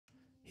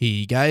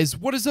Hey guys,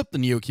 what is up?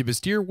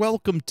 TheNeoCubest here.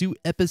 Welcome to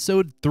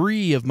episode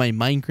 3 of my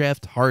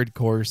Minecraft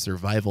Hardcore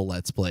Survival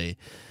Let's Play.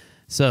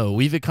 So,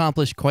 we've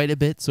accomplished quite a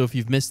bit, so if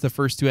you've missed the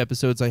first 2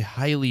 episodes, I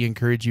highly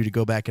encourage you to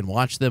go back and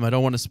watch them. I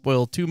don't want to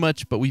spoil too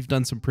much, but we've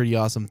done some pretty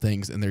awesome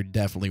things, and they're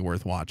definitely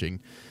worth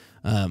watching.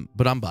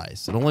 But I'm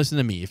biased, so don't listen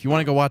to me. If you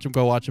want to go watch them,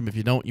 go watch them. If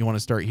you don't, you want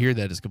to start here,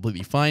 that is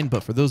completely fine.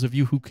 But for those of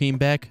you who came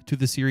back to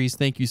the series,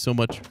 thank you so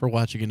much for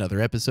watching another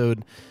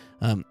episode.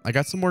 I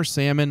got some more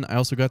salmon. I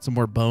also got some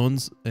more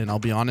bones, and I'll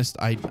be honest,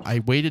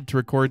 I waited to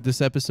record this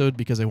episode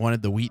because I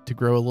wanted the wheat to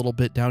grow a little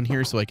bit down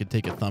here so I could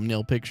take a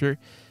thumbnail picture,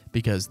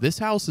 because this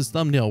house is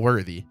thumbnail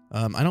worthy.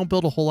 I don't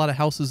build a whole lot of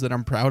houses that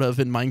I'm proud of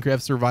in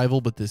Minecraft Survival,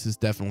 but this is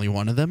definitely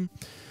one of them.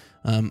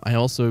 I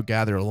also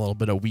gathered a little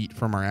bit of wheat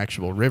from our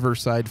actual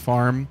riverside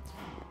farm.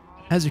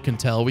 As you can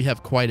tell, we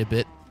have quite a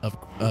bit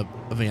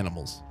of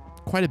animals.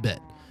 Quite a bit.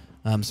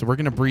 So we're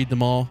going to breed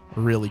them all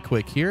really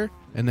quick here.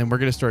 And then we're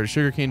going to start a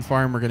sugarcane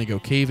farm. We're going to go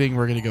caving.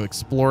 We're going to go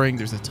exploring.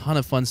 There's a ton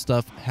of fun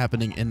stuff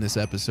happening in this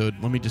episode.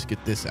 Let me just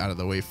get this out of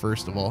the way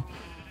first of all.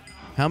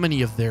 How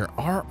many of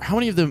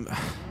them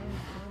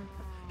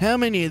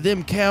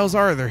cows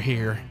are there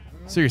here?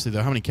 Seriously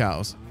though, how many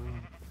cows?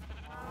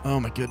 Oh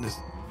my goodness.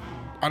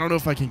 I don't know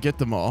if I can get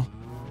them all.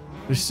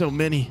 There's so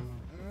many.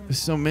 There's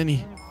so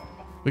many.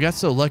 We got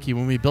so lucky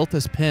when we built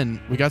this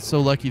pen. We got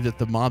so lucky that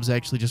the mobs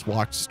actually just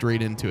walked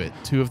straight into it.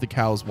 2 of the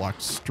cows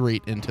walked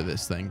straight into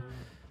this thing.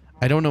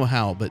 I don't know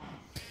how, but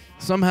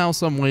somehow,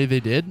 some way they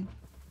did.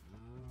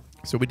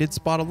 So we did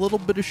spot a little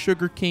bit of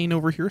sugar cane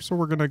over here, so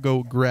we're going to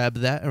go grab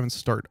that and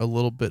start a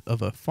little bit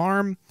of a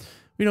farm.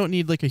 We don't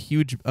need like a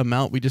huge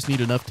amount. We just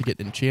need enough to get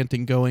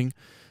enchanting going.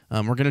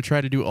 We're going to try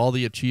to do all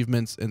the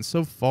achievements, and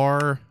so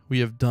far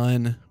we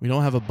don't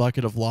have a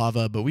bucket of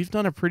lava, but we've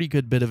done a pretty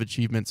good bit of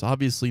achievements.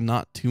 Obviously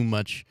not too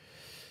much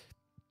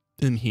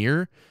in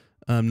here.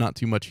 Not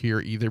too much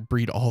here either.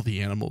 Breed all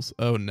the animals.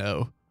 Oh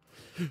no.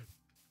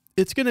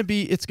 It's gonna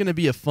be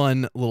a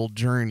fun little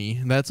journey.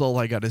 That's all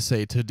I gotta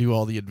say to do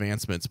all the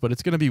advancements, but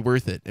it's gonna be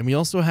worth it. And we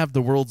also have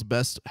the world's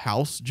best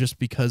house just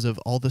because of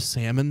all the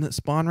salmon that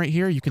spawn right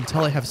here. You can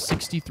tell I have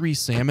 63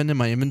 salmon in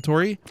my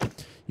inventory.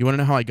 You wanna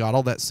know how I got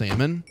all that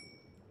salmon?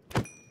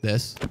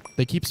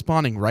 They keep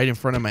spawning right in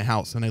front of my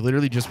house, and I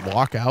literally just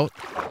walk out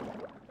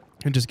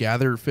and just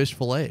gather fish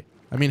fillet.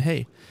 I mean,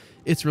 hey,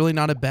 it's really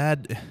not a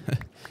bad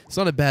it's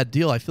not a bad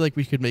deal. I feel like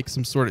we could make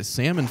some sort of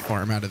salmon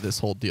farm out of this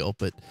whole deal,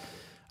 but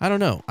I don't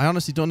know. I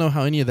honestly don't know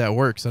how any of that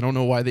works. I don't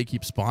know why they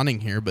keep spawning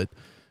here, but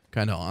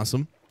kind of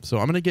awesome. So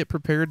I'm going to get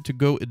prepared to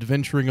go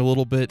adventuring a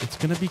little bit. It's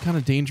going to be kind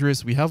of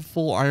dangerous. We have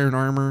full iron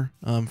armor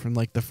from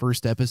like the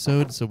first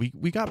episode, so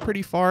we got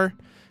pretty far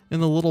in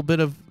the little bit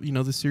of,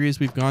 the series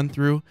we've gone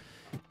through.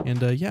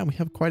 And yeah, we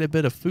have quite a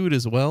bit of food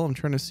as well. I'm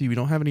trying to see. We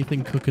don't have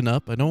anything cooking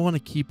up. I don't want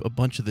to keep a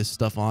bunch of this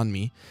stuff on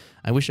me.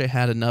 I wish I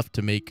had enough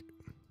to make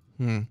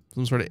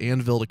some sort of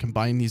anvil to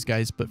combine these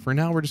guys, but for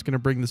now we're just going to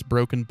bring this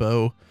broken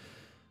bow.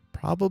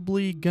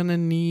 Probably gonna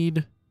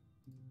need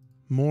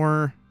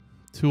more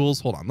tools.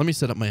 Hold on, let me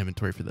set up my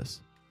inventory for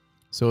this.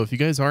 So if you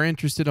guys are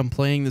interested in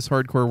playing this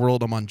hardcore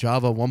world, I'm on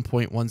Java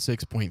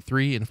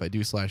 1.16.3, and if I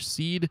do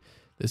 /seed,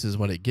 this is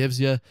what it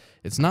gives you.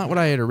 It's not what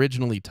I had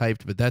originally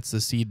typed, but that's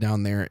the seed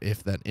down there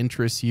if that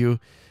interests you.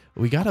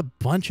 We got a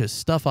bunch of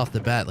stuff off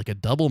the bat, like a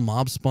double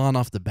mob spawn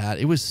off the bat.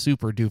 It was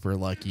super duper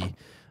lucky.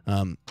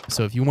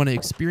 So if you want to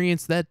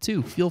experience that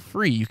too, feel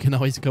free. You can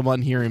always come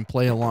on here and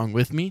play along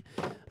with me.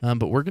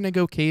 But we're going to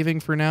go caving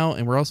for now,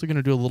 and we're also going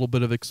to do a little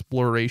bit of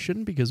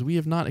exploration because we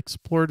have not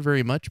explored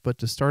very much. But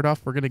to start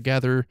off, we're going to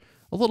gather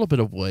a little bit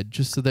of wood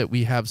just so that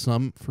we have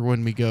some for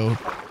when we go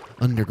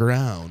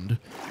underground,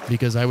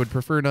 because I would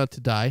prefer not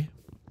to die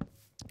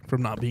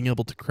from not being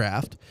able to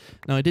craft.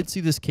 Now, I did see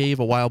this cave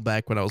a while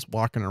back when I was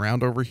walking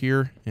around over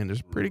here, and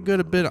there's pretty good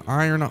a bit of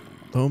iron.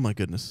 Oh my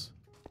goodness.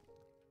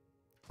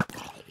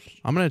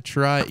 I'm going to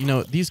try,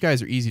 these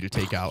guys are easy to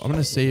take out. I'm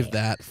going to save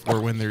that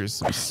for when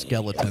there's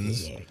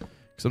skeletons,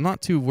 because I'm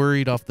not too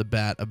worried off the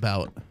bat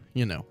about,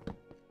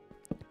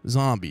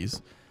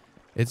 zombies.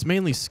 It's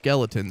mainly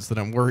skeletons that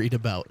I'm worried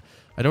about.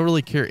 I don't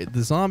really care.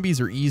 The zombies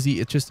are easy.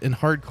 It's just in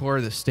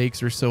hardcore, the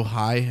stakes are so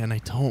high, and I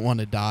don't want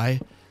to die.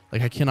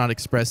 Like, I cannot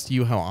express to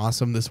you how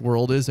awesome this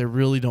world is. I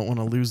really don't want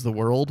to lose the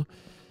world.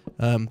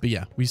 But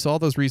yeah, we saw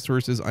those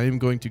resources. I am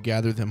going to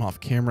gather them off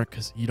camera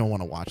because you don't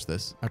want to watch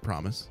this. I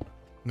promise.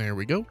 There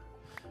we go.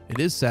 It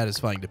is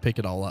satisfying to pick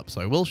it all up,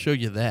 so I will show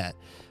you that,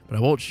 but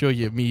I won't show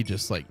you me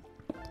just like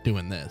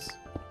doing this.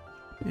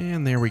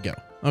 And there we go.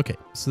 Okay,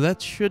 so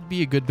that should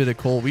be a good bit of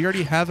coal. We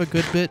already have a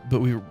good bit, but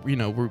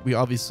we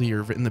obviously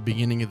are in the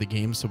beginning of the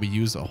game, so we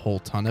use a whole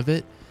ton of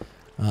it.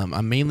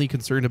 I'm mainly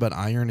concerned about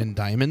iron and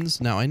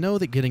diamonds. Now, I know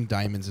that getting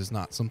diamonds is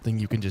not something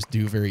you can just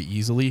do very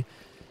easily.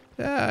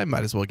 I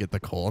might as well get the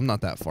coal. I'm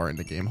not that far in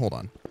the game. Hold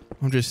on.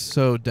 I'm just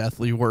so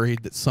deathly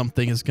worried that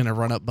something is going to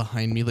run up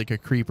behind me like a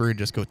creeper and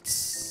just go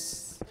tss.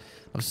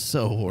 I'm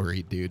so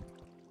worried, dude.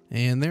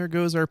 And there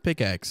goes our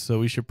pickaxe. So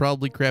we should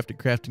probably craft a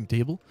crafting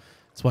table.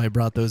 That's why I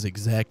brought those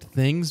exact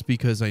things,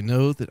 because I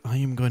know that I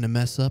am going to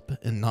mess up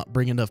and not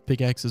bring enough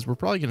pickaxes. We're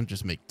probably going to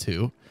just make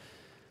 2.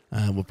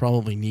 We'll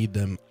probably need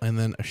them, and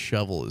then a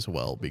shovel as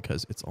well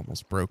because it's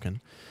almost broken.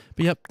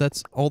 But yep,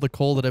 that's all the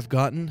coal that I've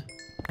gotten.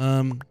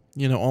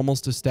 You know,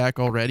 almost a stack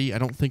already. I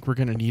don't think we're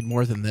gonna need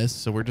more than this,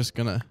 so we're just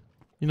gonna,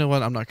 you know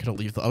what? I'm not gonna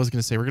leave. I was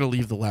gonna say we're gonna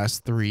leave the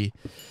last 3,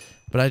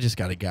 but I just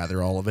gotta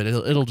gather all of it.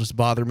 It'll just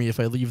bother me if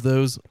I leave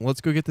those.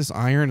 Let's go get this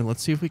iron and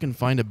let's see if we can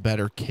find a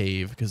better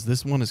cave because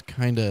this one is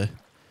kind of.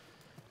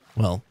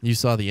 Well, you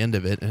saw the end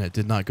of it, and it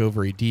did not go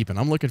very deep. And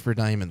I'm looking for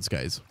diamonds,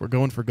 guys. We're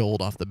going for gold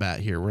off the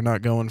bat here. We're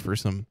not going for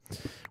some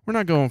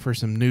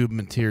noob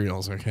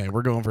materials. Okay,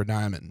 we're going for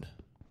diamond.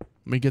 Let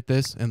me get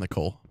this and the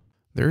coal.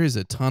 There is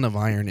a ton of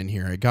iron in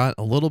here. I got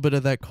a little bit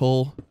of that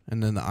coal,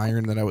 and then the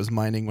iron that I was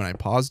mining when I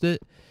paused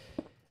it.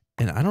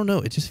 And I don't know.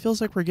 It just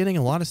feels like we're getting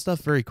a lot of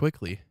stuff very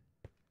quickly.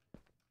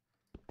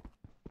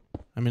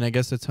 I mean, I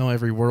guess that's how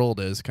every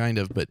world is, kind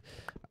of, but.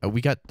 We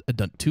got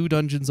 2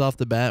 dungeons off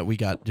the bat. We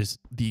got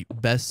just the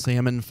best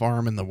salmon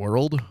farm in the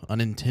world,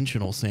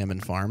 unintentional salmon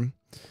farm,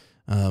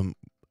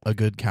 a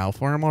good cow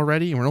farm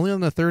already, and we're only on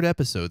the 3rd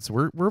episode,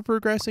 so we're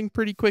progressing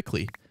pretty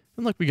quickly.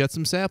 And look, we got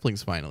some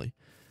saplings finally.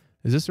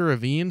 Is this a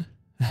ravine?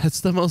 That's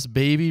the most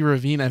baby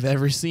ravine I've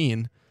ever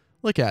seen.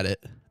 Look at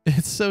it.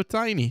 It's so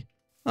tiny.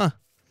 Huh.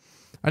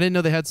 I didn't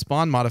know they had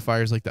spawn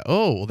modifiers like that.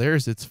 Oh, well,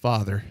 there's its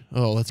father.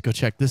 Oh, let's go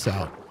check this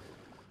out.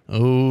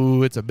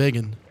 Oh, it's a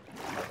biggin.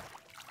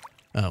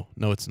 Oh,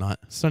 no, it's not.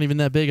 It's not even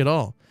that big at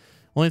all.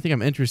 Only thing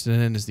I'm interested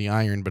in is the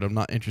iron, but I'm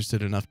not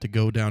interested enough to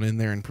go down in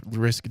there and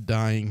risk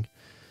dying.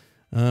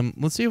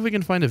 Let's see if we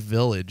can find a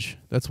village.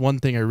 That's one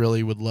thing I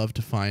really would love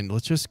to find.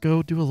 Let's just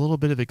go do a little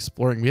bit of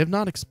exploring. We have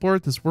not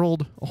explored this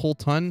world a whole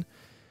ton.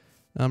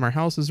 Our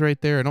house is right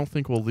there. I don't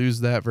think we'll lose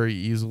that very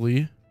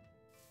easily.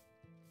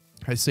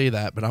 I say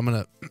that, but I'm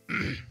going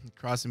to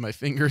crossing my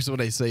fingers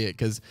when I say it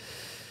because...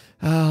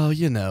 Oh,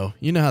 you know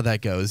how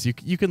that goes. You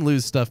can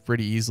lose stuff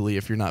pretty easily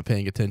if you're not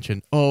paying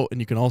attention. Oh, and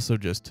you can also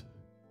just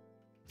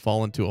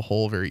fall into a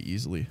hole very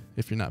easily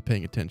if you're not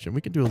paying attention.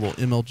 We can do a little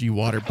MLG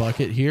water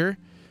bucket here,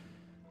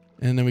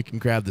 and then we can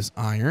grab this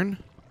iron.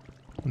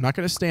 I'm not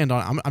going to stand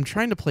on it. I'm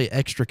trying to play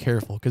extra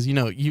careful because you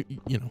know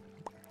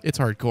it's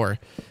hardcore,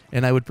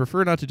 and I would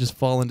prefer not to just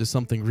fall into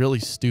something really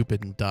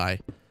stupid and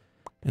die.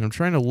 And I'm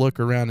trying to look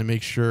around and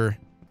make sure.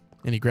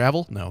 Any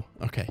gravel? No.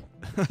 Okay.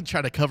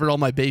 Try to cover all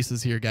my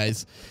bases here,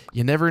 guys.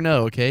 You never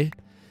know, okay?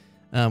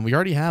 We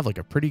already have like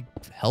a pretty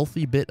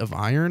healthy bit of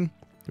iron.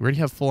 We already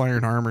have full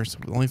iron armor, so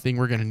the only thing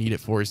we're going to need it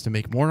for is to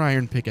make more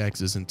iron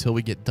pickaxes until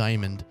we get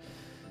diamond.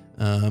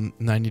 And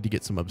I need to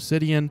get some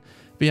obsidian.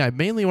 But yeah, I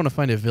mainly want to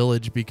find a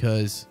village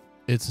because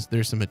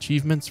there's some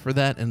achievements for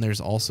that, and there's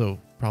also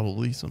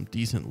probably some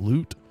decent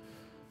loot.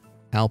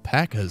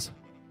 Alpacas.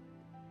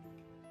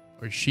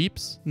 Or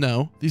sheeps?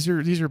 No. These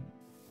are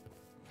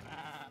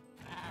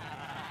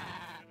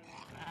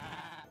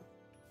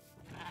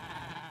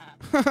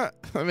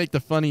I make the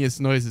funniest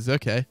noises.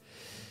 Okay.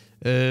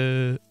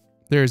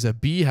 There's a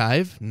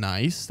beehive.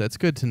 Nice. That's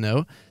good to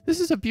know. This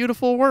is a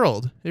beautiful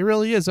world. It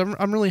really is.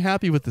 I'm really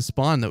happy with the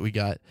spawn that we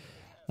got.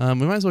 We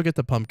might as well get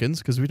the pumpkins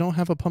because we don't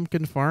have a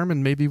pumpkin farm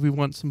and maybe we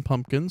want some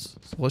pumpkins.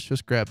 So let's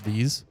just grab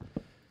these.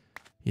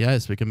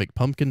 Yes, we can make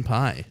pumpkin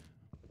pie.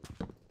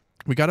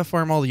 We got to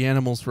farm all the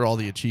animals for all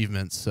the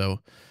achievements. So,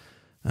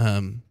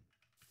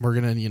 we're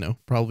going to,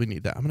 probably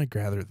need that. I'm going to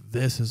gather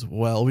this as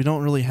well. We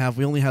only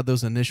had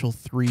those initial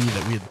 3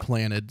 that we had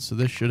planted, so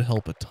this should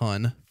help a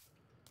ton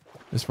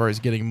as far as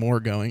getting more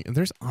going. And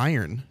there's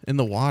iron in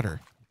the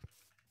water.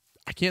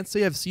 I can't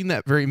say I've seen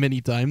that very many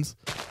times.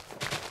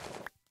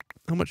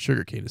 How much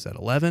sugarcane is that?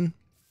 11?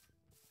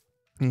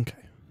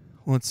 Okay,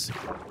 let's see.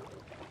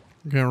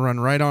 I'm going to run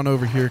right on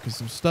over here because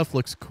some stuff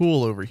looks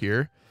cool over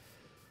here.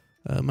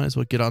 Might as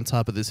well get on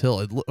top of this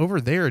hill.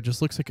 Over there, it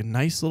just looks like a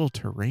nice little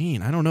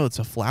terrain. I don't know. It's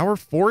a flower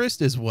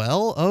forest as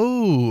well.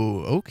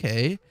 Oh,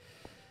 okay.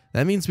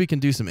 That means we can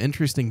do some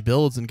interesting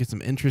builds and get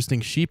some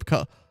interesting sheep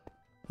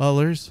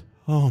colors.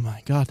 Oh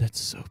my God,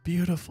 that's so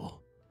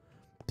beautiful.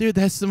 Dude,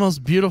 that's the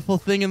most beautiful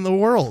thing in the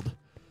world.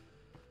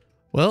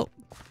 Well,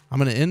 I'm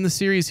going to end the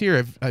series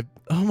here.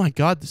 Oh my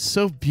God, that's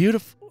so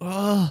beautiful.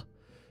 Oh,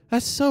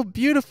 that's so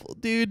beautiful,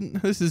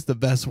 dude. This is the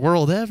best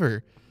world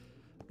ever.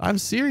 I'm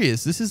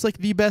serious. This is like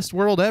the best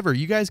world ever.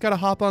 You guys got to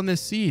hop on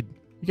this seed.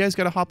 You guys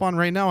got to hop on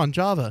right now on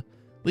Java.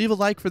 Leave a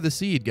like for the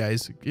seed,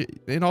 guys.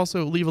 And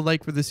also leave a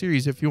like for the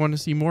series if you want to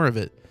see more of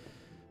it.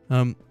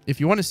 If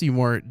you want to see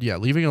more, yeah,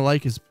 leaving a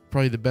like is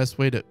probably the best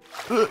way to...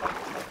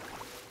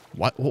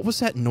 What was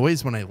that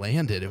noise when I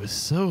landed? It was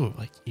so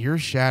like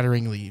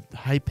ear-shatteringly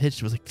high-pitched.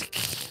 It was like...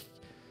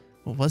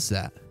 What was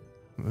that?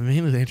 I'm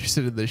mainly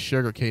interested in this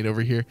sugarcane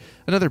over here.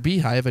 Another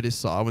beehive I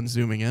just saw when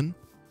zooming in.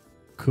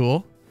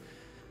 Cool.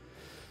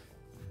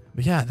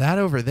 But yeah, that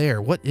over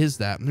there, what is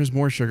that? There's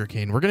more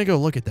sugarcane. We're going to go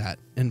look at that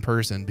in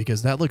person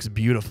because that looks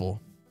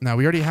beautiful. Now,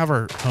 we already have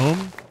our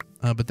home,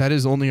 but that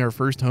is only our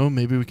first home.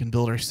 Maybe we can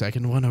build our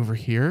second one over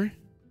here.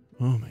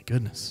 Oh my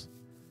goodness.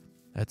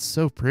 That's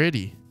so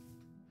pretty.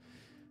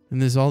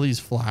 And there's all these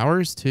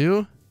flowers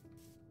too.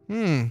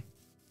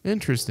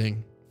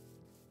 Interesting.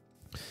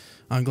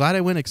 I'm glad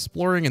I went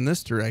exploring in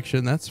this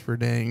direction. That's for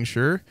dang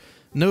sure.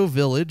 No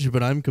village,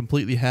 but I'm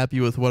completely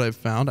happy with what I've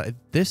found.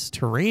 This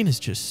terrain is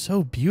just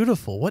so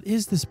beautiful. What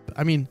is this?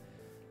 I mean,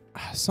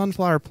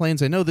 sunflower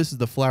plains. I know this is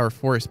the flower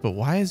forest, but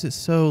why is it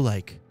so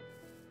like,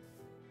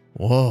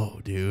 whoa,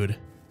 dude.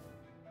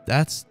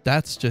 That's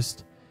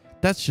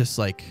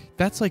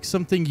like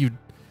something you,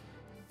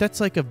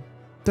 that's like a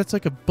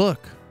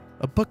book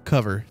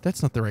cover.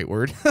 That's not the right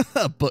word.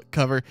 A book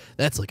cover.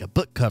 That's like a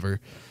book cover.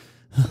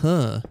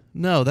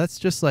 No,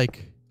 that's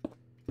like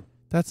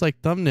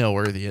thumbnail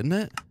worthy, isn't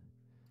it?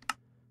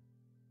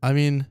 I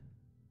mean,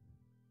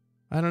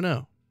 I don't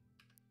know.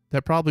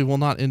 That probably will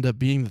not end up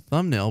being the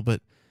thumbnail,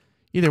 but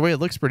either way, it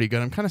looks pretty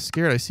good. I'm kind of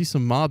scared. I see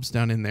some mobs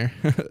down in there,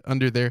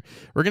 under there.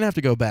 We're going to have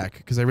to go back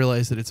because I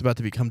realize that it's about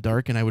to become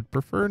dark and I would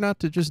prefer not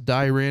to just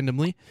die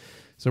randomly.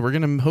 So we're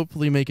going to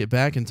hopefully make it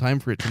back in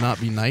time for it to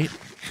not be night.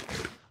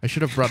 I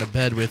should have brought a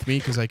bed with me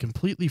because I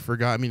completely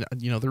forgot. I mean,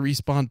 you know, the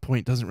respawn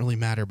point doesn't really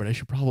matter, but I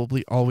should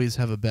probably always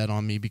have a bed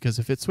on me because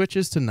if it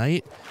switches to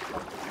night,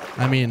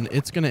 I mean,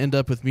 it's going to end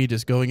up with me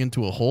just going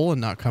into a hole and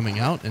not coming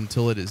out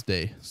until it is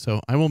day. So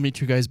I will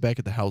meet you guys back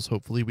at the house.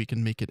 Hopefully we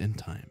can make it in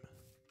time.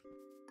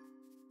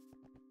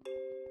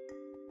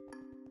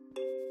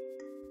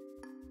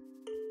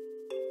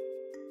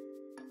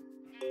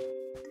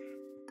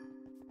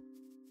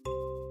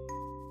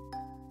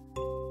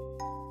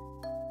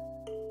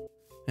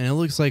 And it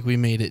looks like we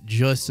made it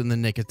just in the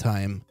nick of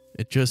time.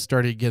 It just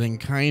started getting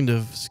kind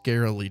of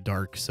scarily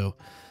dark, so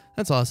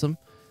that's awesome.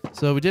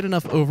 So we did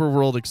enough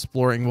overworld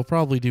exploring. We'll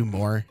probably do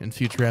more in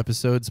future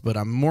episodes, but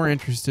I'm more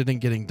interested in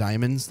getting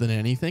diamonds than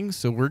anything.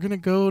 So we're going to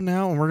go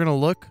now and we're going to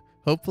look.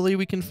 Hopefully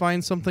we can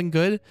find something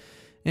good.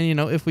 And, you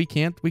know, if we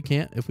can't, we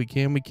can't. If we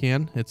can, we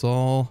can. It's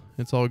all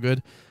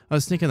good. I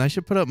was thinking I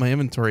should put up my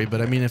inventory,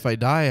 but I mean, if I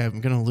die, I'm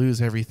going to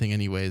lose everything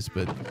anyways.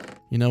 But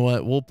you know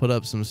what? We'll put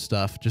up some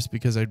stuff just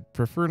because I'd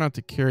prefer not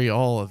to carry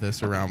all of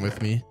this around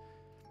with me.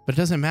 But it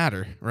doesn't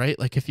matter, right?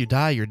 Like if you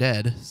die, you're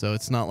dead. So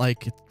it's not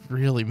like it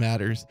really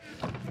matters.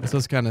 So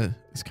it's kind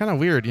of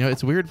weird. You know,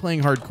 it's weird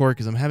playing hardcore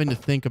because I'm having to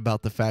think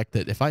about the fact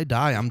that if I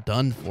die, I'm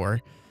done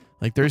for.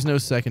 Like there's no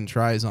second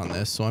tries on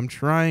this. So I'm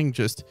trying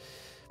just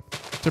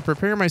to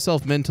prepare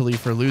myself mentally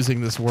for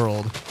losing this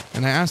world.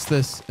 And I asked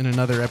this in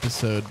another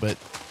episode, but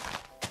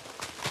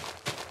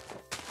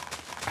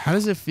how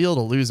does it feel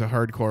to lose a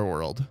hardcore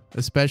world?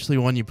 Especially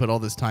one you put all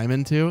this time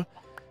into?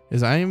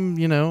 Is I'm,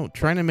 you know,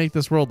 trying to make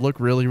this world look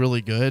really,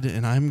 really good,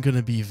 and I'm going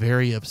to be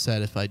very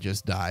upset if I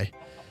just die.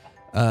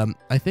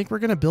 I think we're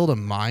going to build a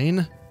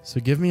mine, so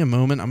give me a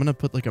moment. I'm going to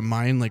put like a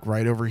mine like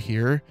right over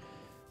here.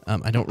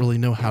 I don't really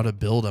know how to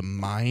build a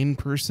mine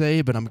per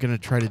se, but I'm going to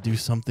try to do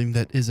something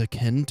that is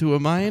akin to a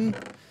mine.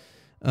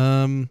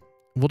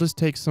 We'll just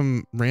take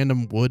some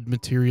random wood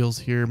materials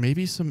here,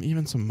 maybe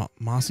even some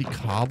mossy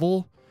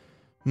cobble.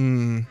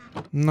 I'm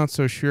not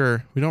so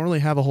sure. We don't really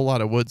have a whole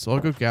lot of wood, so I'll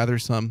go gather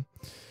some.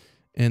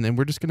 And then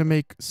we're just going to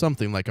make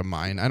something like a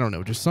mine. I don't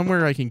know, just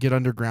somewhere I can get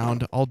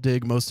underground. I'll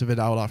dig most of it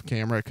out off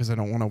camera because I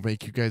don't want to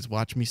make you guys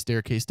watch me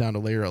staircase down to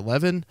layer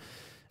 11.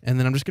 And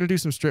then I'm just going to do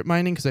some strip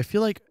mining because I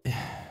feel like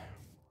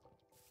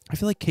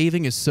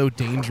caving is so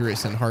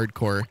dangerous in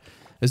hardcore,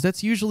 as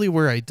that's usually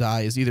where I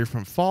die, is either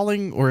from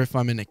falling or if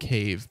I'm in a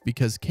cave.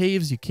 Because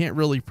caves, you can't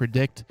really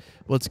predict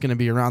what's going to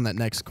be around that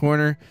next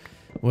corner.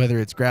 Whether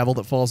it's gravel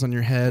that falls on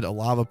your head, a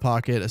lava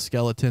pocket, a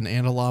skeleton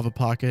and a lava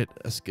pocket,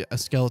 a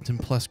skeleton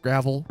plus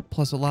gravel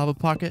plus a lava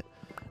pocket.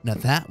 Now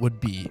that would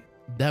be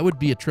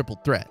a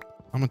triple threat.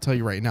 I'm gonna tell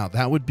you right now,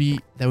 that would be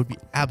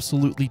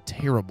absolutely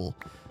terrible.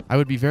 I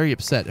would be very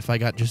upset if I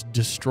got just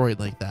destroyed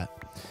like that.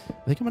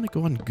 I think I'm gonna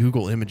go on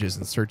Google Images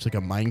and search like a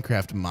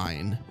Minecraft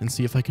mine and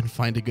see if I can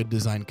find a good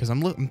design, because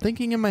I'm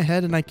thinking in my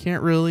head and I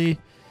can't really,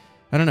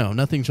 I don't know,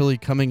 nothing's really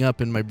coming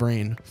up in my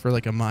brain for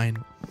like a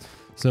mine.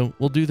 So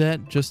we'll do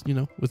that just, you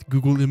know, with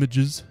Google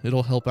Images.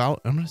 It'll help out.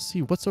 I'm going to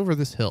see what's over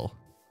this hill,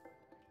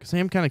 because I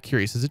am kind of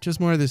curious. Is it just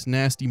more of this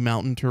nasty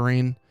mountain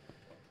terrain?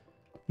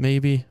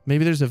 Maybe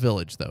there's a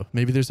village, though.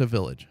 Maybe there's a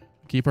village.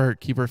 Keep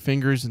our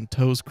fingers and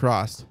toes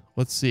crossed.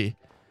 Let's see.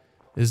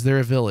 Is there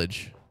a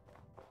village?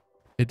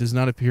 It does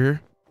not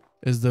appear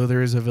as though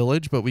there is a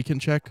village, but we can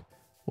check.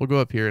 We'll go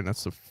up here, and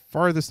that's the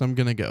farthest I'm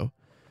going to go.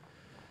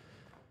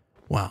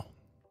 Wow.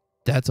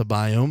 That's a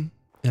biome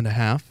and a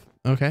half.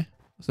 Okay.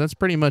 So that's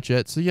pretty much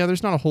it. So yeah,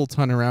 there's not a whole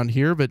ton around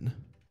here, but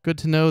good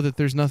to know that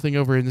there's nothing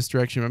over in this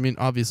direction. I mean,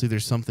 obviously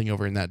there's something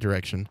over in that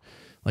direction.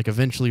 Like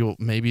eventually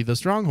maybe the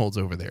stronghold's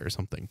over there or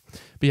something.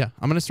 But yeah,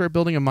 I'm going to start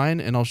building a mine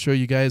and I'll show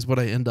you guys what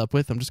I end up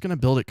with. I'm just going to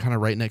build it kind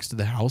of right next to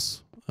the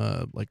house,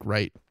 like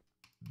right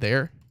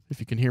there. If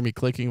you can hear me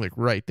clicking, like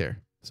right there.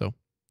 So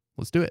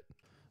let's do it.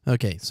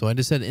 Okay, so I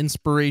just said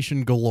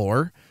inspiration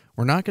galore.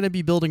 We're not going to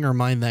be building our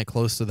mine that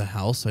close to the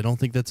house. I don't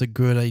think that's a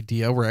good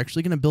idea. We're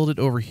actually going to build it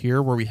over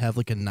here where we have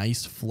like a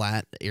nice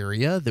flat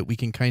area that we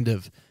can kind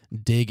of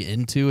dig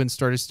into and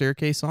start a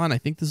staircase on. I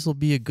think this will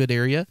be a good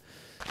area.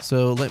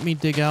 So let me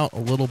dig out a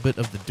little bit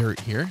of the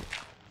dirt here.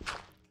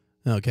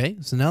 Okay,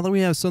 so now that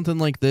we have something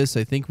like this,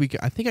 I think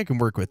I can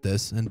work with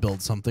this and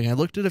build something. I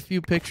looked at a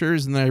few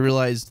pictures and then I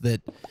realized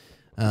that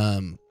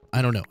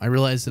I don't know. I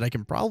realized that I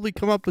can probably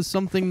come up with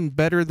something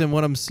better than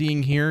what I'm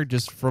seeing here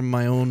just from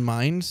my own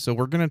mind. So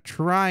we're going to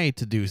try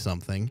to do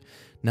something.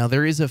 Now,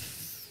 there is a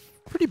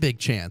pretty big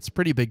chance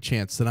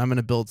that I'm going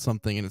to build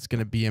something and it's going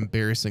to be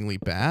embarrassingly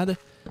bad.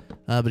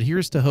 But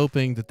here's to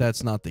hoping that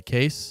that's not the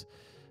case.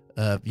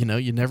 You know,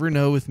 you never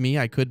know with me.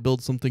 I could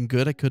build something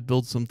good. I could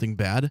build something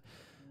bad.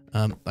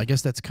 I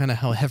guess that's kind of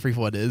how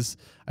everyone is.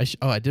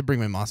 I did bring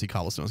my mossy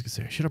cobblestone. I was going to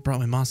say, I should have brought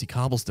my mossy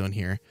cobblestone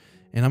here.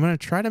 And I'm going to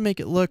try to make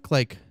it look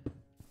like,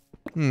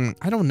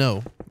 I don't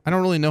know. I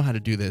don't really know how to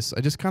do this.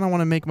 I just kind of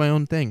want to make my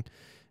own thing.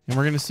 And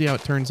we're going to see how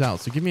it turns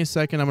out. So give me a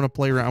second. I'm going to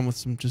play around with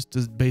some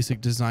just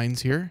basic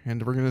designs here.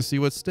 And we're going to see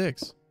what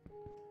sticks.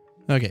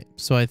 Okay,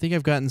 so I think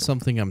I've gotten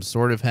something I'm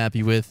sort of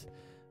happy with.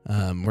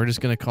 We're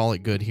just going to call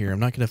it good here. I'm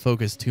not going to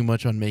focus too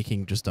much on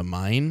making just a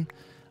mine.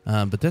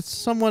 But that's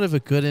somewhat of a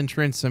good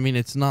entrance. I mean,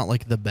 it's not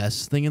like the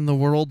best thing in the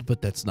world,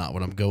 but that's not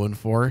what I'm going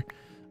for.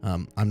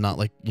 I'm not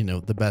like, you know,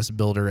 the best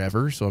builder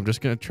ever. So I'm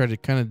just going to try to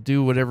kind of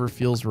do whatever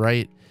feels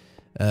right.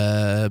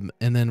 And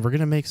then we're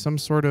going to make some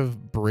sort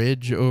of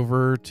bridge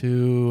over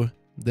to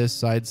this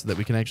side so that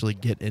we can actually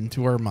get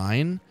into our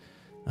mine.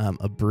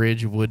 A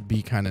bridge would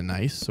be kind of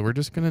nice. So we're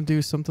just going to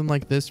do something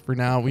like this for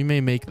now. We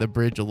may make the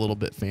bridge a little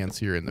bit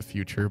fancier in the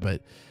future,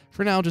 but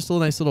for now, just a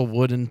nice little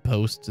wooden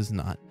post is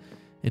not,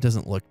 it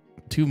doesn't look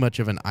too much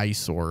of an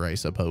eyesore, I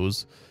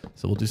suppose.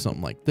 So we'll do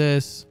something like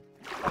this.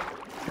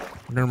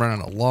 We're going to run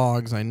out of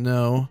logs, I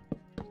know.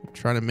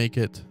 Try to make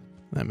it,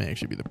 that may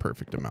actually be the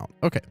perfect amount.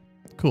 Okay,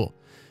 cool.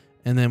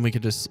 And then we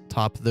could just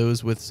top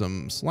those with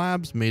some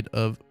slabs made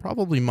of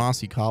probably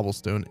mossy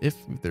cobblestone, if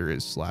there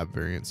is slab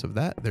variants of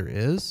that. There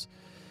is.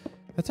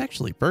 That's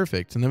actually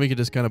perfect. And then we could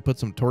just kind of put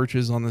some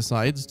torches on the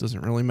sides.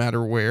 Doesn't really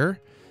matter where.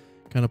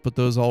 Kind of put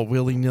those all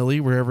willy-nilly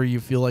wherever you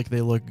feel like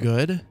they look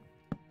good.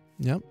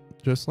 Yep,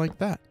 just like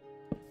that.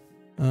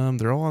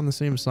 They're all on the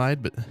same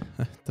side, but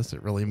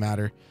doesn't really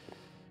matter.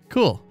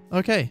 Cool.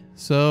 Okay,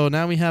 so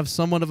now we have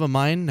somewhat of a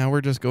mine. Now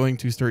we're just going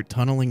to start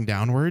tunneling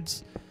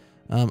downwards.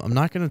 I'm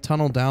not going to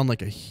tunnel down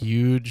like a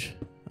huge...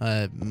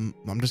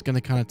 I'm just going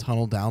to kind of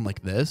tunnel down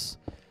like this.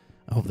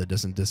 I hope that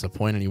doesn't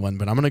disappoint anyone,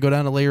 but I'm going to go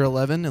down to layer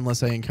 11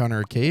 unless I encounter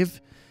a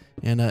cave.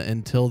 And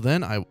until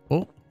then,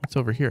 oh, what's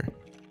over here?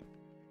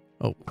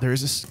 Oh,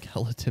 there's a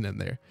skeleton in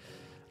there.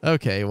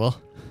 Okay,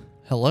 well,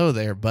 hello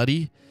there,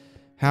 buddy.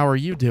 How are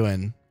you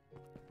doing?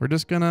 We're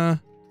just going to...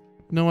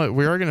 You know what?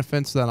 We are going to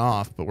fence that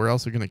off, but we're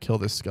also going to kill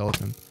this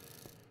skeleton.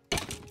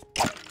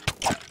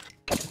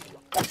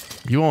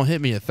 You won't hit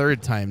me a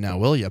third time now,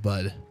 will ya,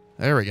 bud?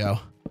 There we go.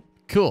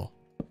 Cool.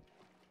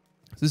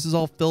 This is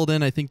all filled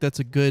in. I think that's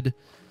a good...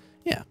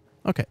 Yeah,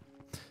 okay.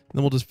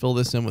 Then we'll just fill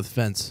this in with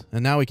fence.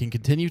 And now we can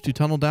continue to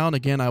tunnel down.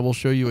 Again, I will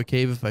show you a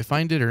cave if I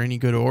find it or any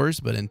good ores,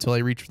 but until I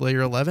reach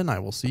layer 11, I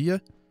will see you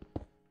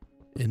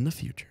in the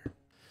future.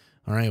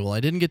 All right, well, I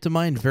didn't get to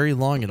mine very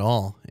long at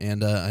all,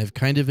 and I've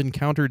kind of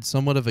encountered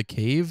somewhat of a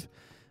cave.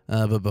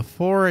 But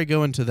before I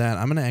go into that,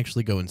 I'm going to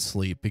actually go and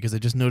sleep because I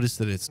just noticed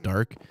that it's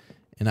dark,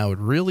 and I would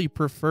really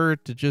prefer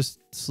to just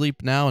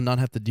sleep now and not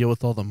have to deal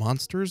with all the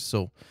monsters.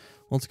 So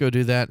let's go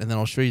do that, and then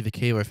I'll show you the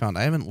cave I found.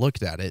 I haven't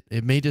looked at it.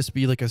 It may just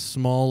be like a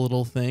small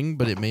little thing,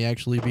 but it may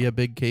actually be a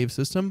big cave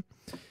system.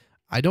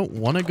 I don't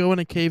want to go in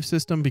a cave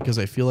system because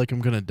I feel like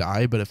I'm going to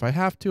die, but if I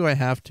have to, I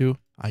have to,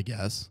 I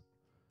guess.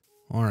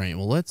 All right,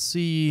 well, let's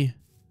see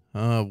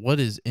what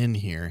is in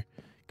here,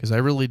 because I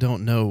really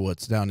don't know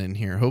what's down in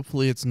here.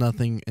 Hopefully it's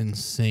nothing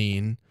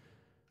insane.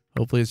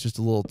 Hopefully it's just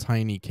a little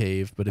tiny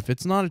cave, but if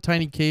it's not a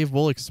tiny cave,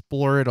 we'll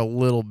explore it a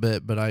little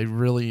bit, but I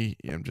really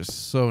am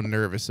just so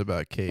nervous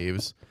about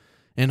caves,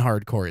 in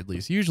hardcore at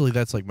least. Usually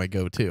that's like my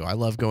go-to. I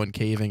love going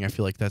caving. I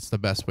feel like that's the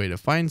best way to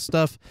find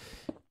stuff,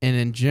 and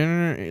in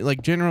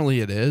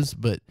generally it is,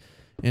 but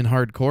in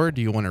hardcore,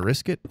 do you want to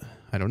risk it?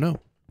 I don't know.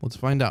 Let's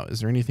find out.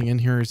 Is there anything in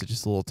here, or is it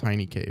just a little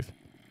tiny cave?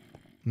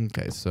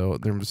 Okay, so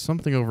there was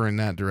something over in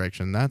that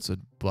direction. That's a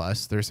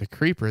bust. There's a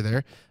creeper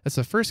there. That's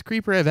the first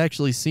creeper I've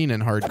actually seen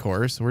in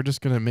hardcore, so we're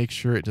just going to make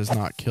sure it does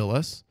not kill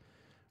us.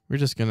 We're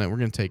going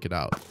to take it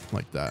out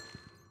like that.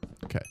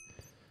 Okay.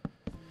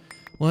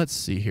 Let's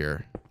see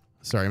here.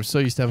 Sorry, I'm so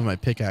used to having my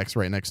pickaxe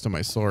right next to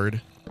my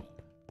sword.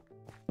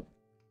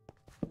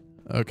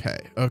 Okay,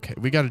 okay.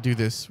 We got to do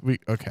this.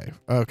 Okay.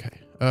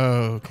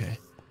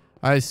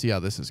 I see how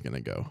this is going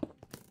to go.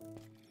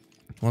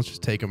 Let's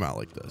just take him out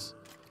like this.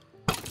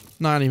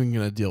 Not even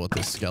going to deal with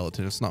this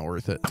skeleton. It's not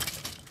worth it.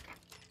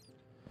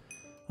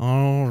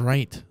 All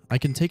right. I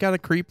can take out a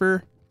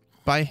creeper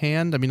by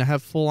hand. I mean, I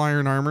have full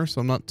iron armor, so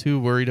I'm not too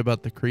worried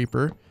about the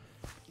creeper.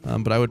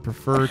 But I would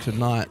prefer to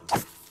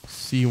not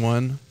see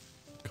one.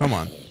 Come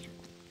on.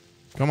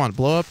 Come on.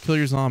 Blow up. Kill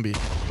your zombie.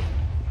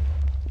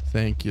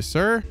 Thank you,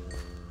 sir.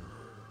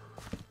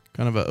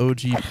 Kind of an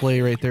OG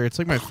play right there. It's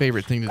like my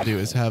favorite thing to do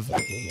is have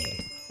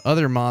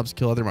other mobs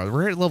kill other mobs.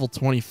 We're at level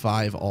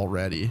 25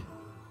 already.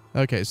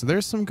 Okay, so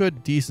there's some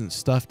good, decent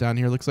stuff down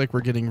here. Looks like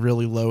we're getting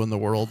really low in the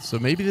world, so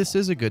maybe this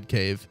is a good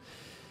cave.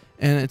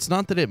 And it's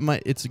not that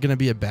it's going to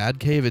be a bad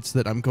cave, it's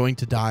that I'm going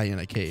to die in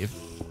a cave.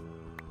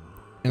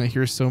 And I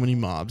hear so many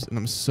mobs, and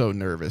I'm so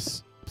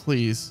nervous.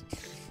 Please.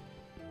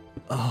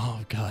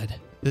 Oh, God.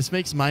 This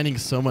makes mining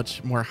so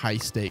much more high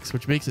stakes,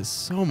 which makes it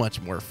so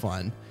much more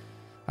fun.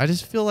 I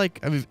just feel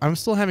like I'm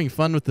still having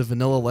fun with the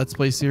vanilla Let's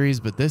Play series,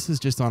 but this is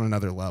just on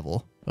another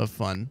level of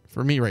fun,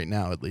 for me right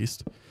now at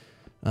least.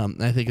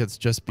 I think it's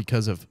just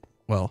because of,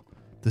 well,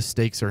 the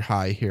stakes are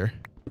high here.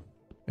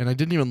 And I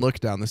didn't even look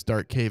down this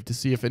dark cave to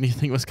see if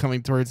anything was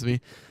coming towards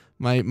me.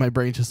 My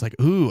brain's just like,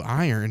 ooh,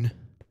 iron.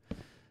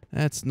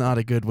 That's not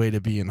a good way to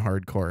be in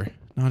hardcore.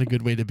 Not a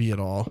good way to be at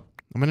all.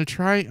 I'm going to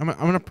try, I'm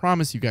going to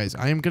promise you guys,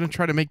 I am going to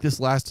try to make this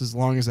last as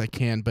long as I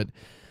can, but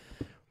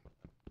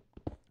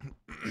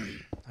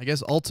I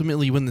guess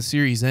ultimately when the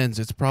series ends,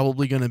 it's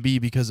probably going to be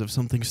because of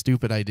something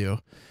stupid I do.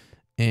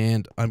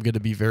 And I'm going to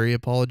be very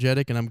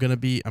apologetic, and I'm going to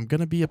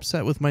be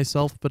upset with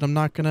myself, but I'm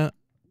not going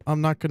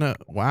to,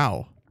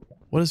 wow.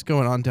 What is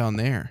going on down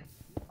there?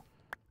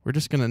 We're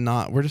just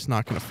not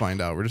going to find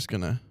out. We're just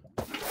going to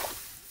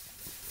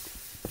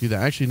do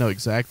that. I actually know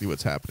exactly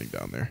what's happening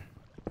down there.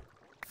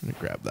 I'm going to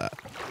grab that.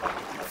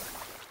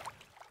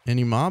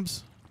 Any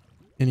mobs?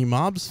 Any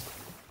mobs?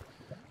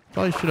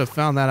 Probably should have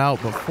found that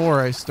out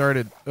before I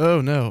started. Oh,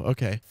 no.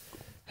 Okay.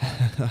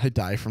 I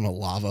die from a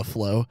lava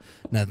flow.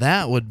 Now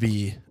that would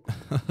be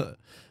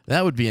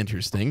that would be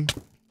interesting.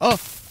 Oh.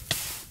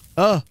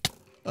 Oh.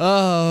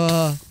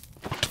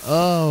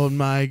 Oh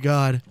my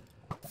God.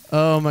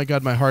 Oh my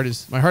God, my heart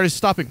is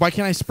stopping. Why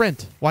can't I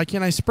sprint? Why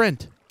can't I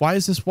sprint? Why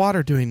is this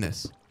water doing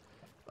this?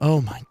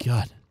 Oh my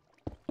God.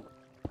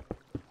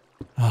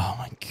 Oh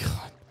my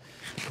God.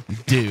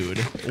 Dude,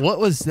 what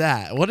was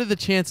that? What are the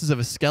chances of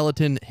a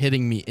skeleton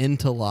hitting me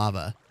into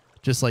lava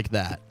just like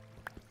that?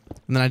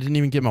 And then I didn't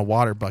even get my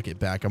water bucket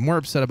back. I'm more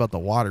upset about the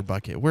water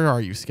bucket. Where are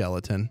you,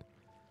 skeleton?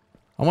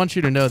 I want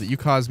you to know that you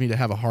caused me to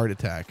have a heart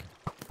attack.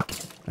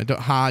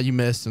 You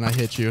missed and I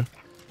hit you.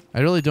 I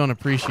really don't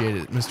appreciate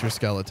it, Mr.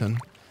 Skeleton.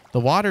 The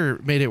water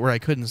made it where I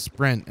couldn't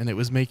sprint, and it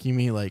was making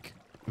me, like,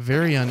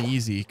 very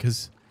uneasy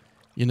because,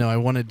 you know, I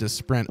wanted to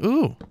sprint.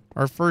 Ooh,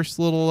 our first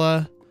little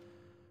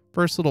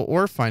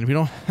ore find. We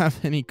don't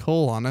have any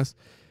coal on us.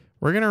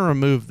 We're going to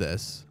remove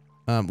this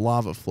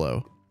lava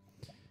flow.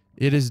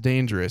 It is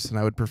dangerous, and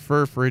I would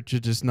prefer for it to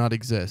just not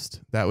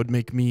exist. That would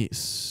make me feel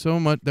so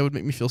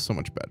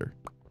much better.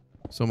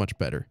 So much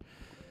better.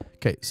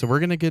 Okay, so we're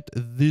going to get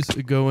this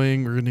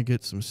going. We're going to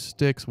get some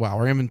sticks. Wow,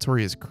 our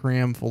inventory is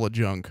crammed full of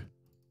junk.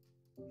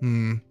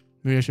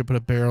 Maybe I should put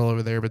a barrel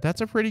over there, but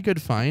that's a pretty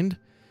good find.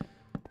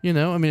 You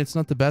know, I mean, it's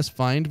not the best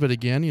find, but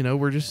again, you know,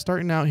 we're just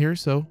starting out here,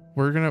 so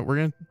we're going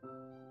to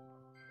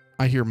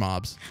I hear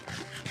mobs.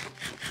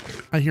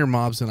 I hear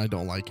mobs and I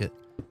don't like it.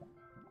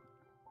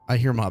 I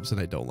hear mobs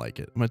and I don't like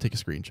it. I'm going to take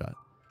a screenshot.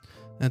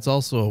 That's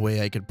also a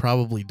way I could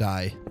probably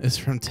die, is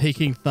from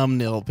taking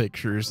thumbnail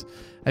pictures.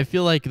 I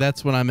feel like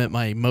that's when I'm at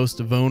my most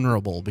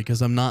vulnerable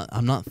because I'm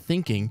not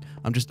thinking.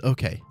 I'm just,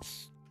 okay.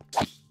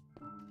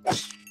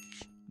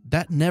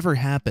 That never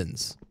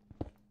happens.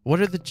 What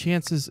are the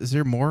chances? Is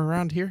there more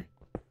around here?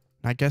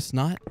 I guess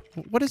not.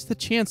 What is the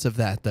chance of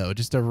that, though?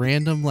 Just a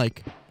random,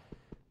 like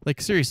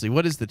seriously,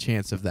 what is the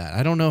chance of that?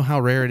 I don't know how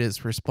rare it is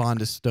for stone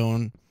to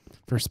spawn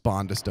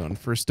as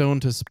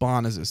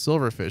a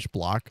silverfish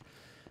block,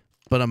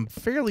 but I'm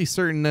fairly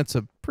certain that's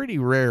a pretty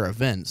rare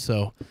event.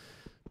 So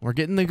we're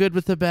getting the good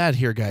with the bad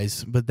here,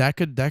 guys. But that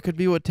could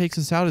be what takes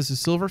us out as a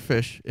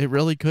silverfish. It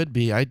really could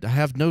be. I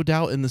have no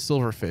doubt in the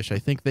silverfish. I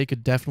think they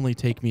could definitely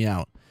take me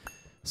out.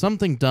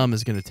 Something dumb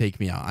is going to take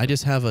me out. I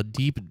just have a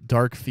deep,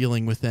 dark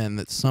feeling within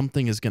that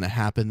something is going to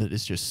happen that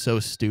is just so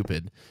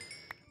stupid.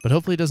 But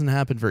hopefully it doesn't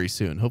happen very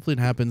soon. Hopefully it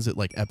happens at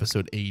like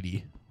episode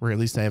 80, where at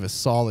least I have a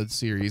solid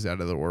series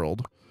out of the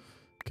world.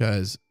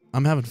 Because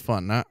I'm having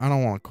fun. I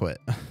don't want to quit.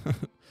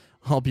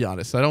 I'll be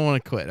honest. I don't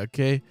want to quit,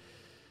 okay?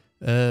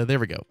 There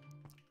we go.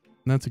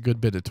 That's a good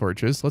bit of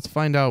torches. Let's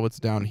find out what's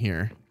down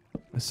here.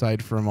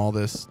 Aside from all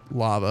this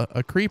lava.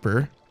 A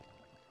creeper.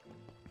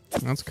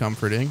 That's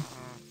comforting.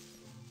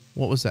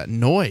 What was that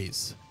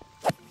noise?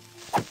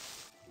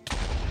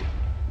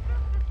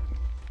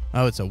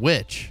 Oh, it's a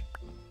witch.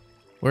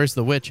 Where's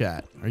the witch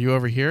at? Are you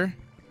over here?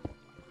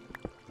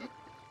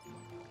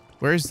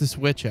 Where's this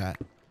witch at?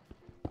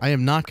 I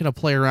am not going to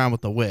play around with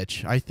the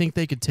witch. I think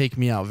they could take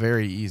me out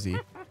very easy.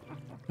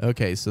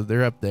 Okay, so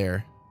they're up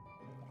there.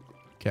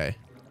 Okay.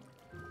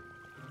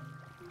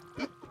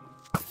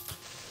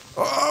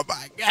 Oh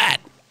my God.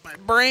 My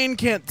brain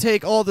can't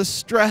take all the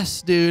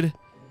stress, dude.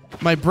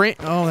 My brain...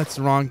 Oh, that's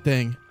the wrong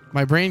thing.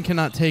 My brain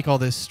cannot take all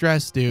this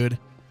stress, dude.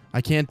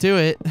 I can't do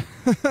it.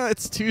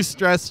 It's too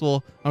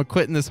stressful. I'm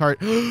quitting this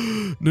heart.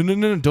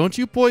 No. Don't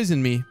you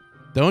poison me.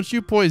 Don't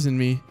you poison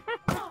me.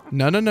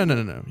 No.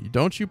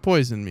 Don't you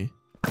poison me.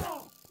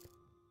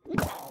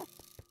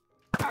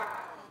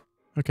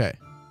 Okay.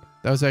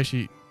 That was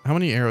actually... How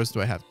many arrows do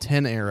I have?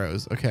 10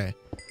 arrows. Okay.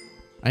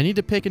 I need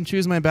to pick and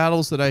choose my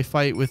battles that I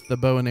fight with the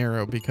bow and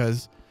arrow,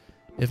 because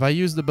if I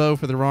use the bow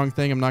for the wrong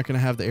thing, I'm not going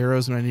to have the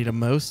arrows when I need them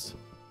most.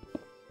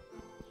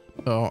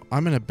 Oh,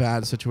 I'm in a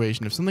bad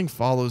situation. If something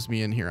follows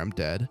me in here, I'm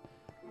dead.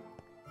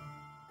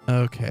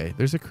 Okay,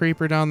 there's a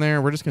creeper down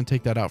there. We're just going to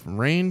take that out from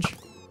range.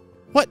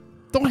 What?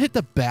 Don't hit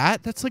the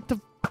bat? That's like the...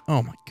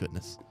 Oh, my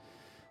goodness.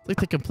 It's like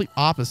the complete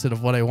opposite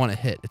of what I want to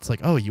hit. It's like,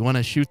 oh, you want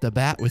to shoot the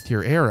bat with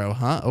your arrow,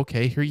 huh?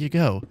 Okay, here you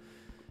go.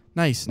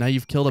 Nice. Now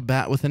you've killed a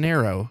bat with an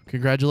arrow.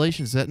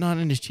 Congratulations. Is that not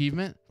an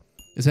achievement?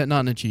 Is that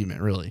not an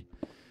achievement, really?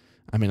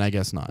 I mean, I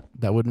guess not.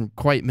 That wouldn't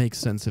quite make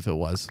sense if it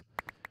was.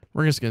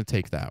 We're just going to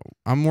take that.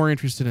 I'm more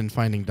interested in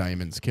finding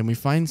diamonds. Can we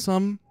find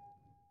some?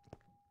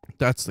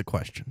 That's the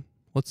question.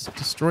 Let's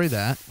destroy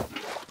that.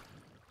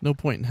 No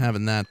point in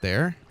having that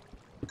there.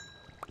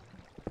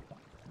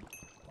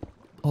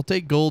 I'll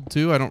take gold,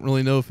 too. I don't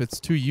really know if it's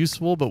too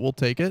useful, but we'll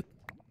take it.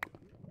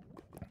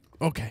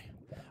 Okay.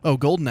 Oh,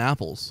 golden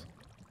apples.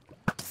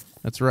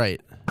 That's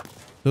right.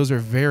 Those are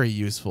very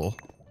useful.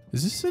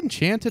 Is this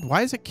enchanted?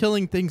 Why is it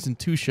killing things in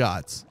 2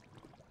 shots?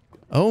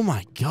 Oh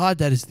my god,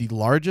 that is the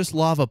largest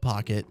lava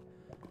pocket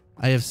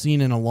I have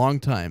seen in a long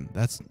time.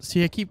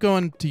 See, I keep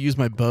going to use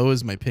my bow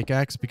as my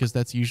pickaxe because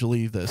that's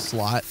usually the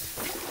slot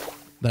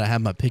that I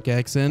have my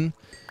pickaxe in.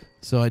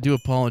 So I do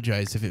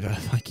apologize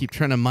if I keep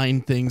trying to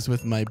mine things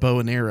with my bow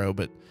and arrow,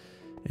 but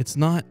it's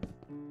not,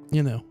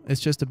 you know,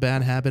 it's just a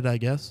bad habit, I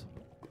guess.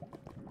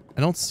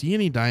 I don't see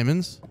any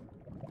diamonds.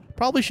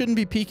 Probably shouldn't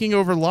be peeking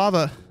over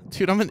lava.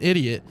 Dude, I'm an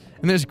idiot.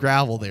 And there's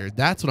gravel there.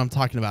 That's what I'm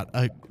talking about.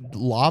 A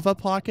lava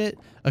pocket,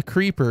 a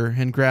creeper,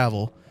 and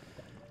gravel.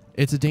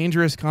 It's a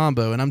dangerous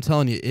combo, and I'm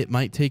telling you, it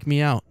might take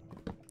me out.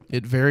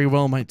 It very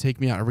well might take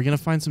me out. Are we going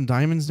to find some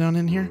diamonds down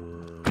in here?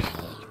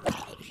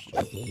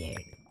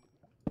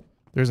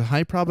 There's a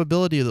high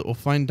probability that we'll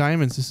find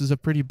diamonds. This is a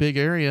pretty big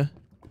area.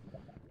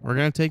 We're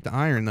going to take the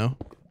iron, though.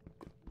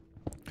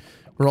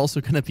 We're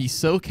also going to be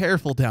so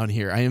careful down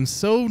here. I am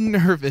so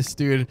nervous,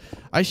 dude.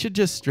 I should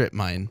just strip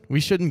mine. We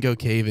shouldn't go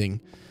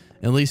caving.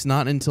 At least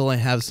not until I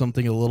have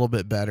something a little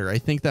bit better. I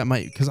think that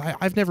might... Because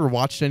I've never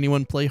watched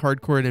anyone play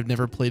hardcore and I've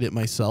never played it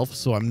myself.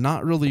 So I'm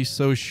not really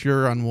so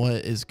sure on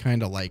what is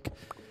kind of like,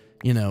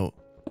 you know,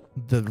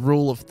 the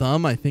rule of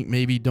thumb. I think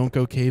maybe don't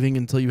go caving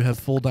until you have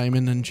full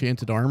diamond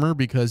enchanted armor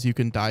because you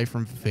can die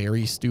from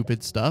very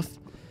stupid stuff.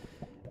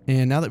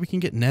 And now that we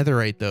can get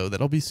netherite, though,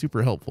 that'll be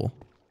super helpful.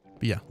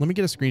 But yeah, let me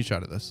get a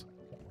screenshot of this.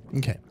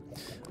 Okay.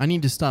 I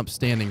need to stop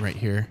standing right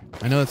here.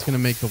 I know that's going to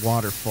make the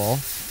water fall.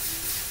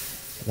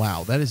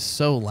 Wow, that is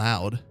so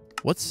loud.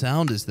 What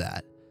sound is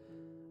that?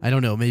 I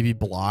don't know, maybe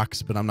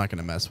blocks, but I'm not going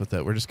to mess with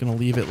it. We're just going to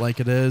leave it like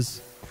it is.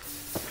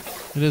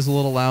 It is a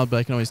little loud, but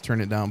I can always turn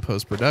it down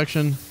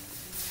post-production.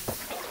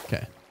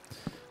 Okay.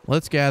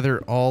 Let's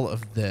gather all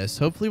of this.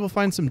 Hopefully we'll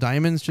find some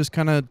diamonds just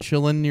kind of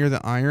chilling near the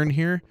iron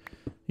here.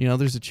 You know,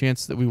 there's a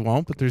chance that we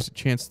won't, but there's a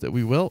chance that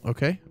we will.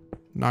 Okay.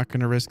 Not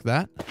going to risk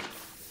that.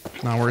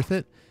 Not worth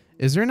it.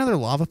 Is there another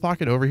lava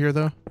pocket over here,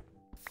 though?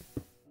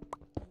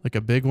 Like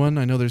a big one?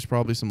 I know there's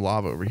probably some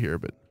lava over here,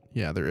 but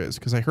yeah, there is.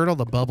 Because I heard all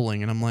the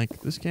bubbling, and I'm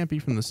like, this can't be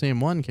from the same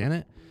one, can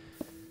it?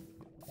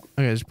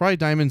 Okay, there's probably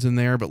diamonds in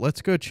there, but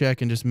let's go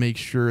check and just make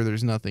sure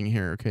there's nothing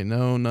here. Okay,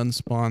 no, none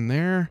spawn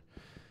there.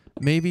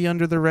 Maybe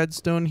under the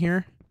redstone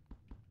here?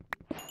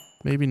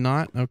 Maybe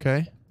not.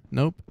 Okay.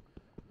 Nope.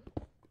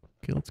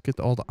 Okay, let's get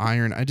all the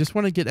iron. I just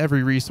want to get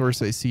every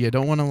resource I see. I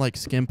don't want to like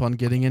skimp on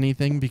getting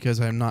anything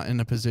because I'm not in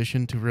a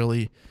position to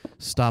really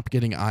stop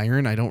getting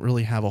iron. I don't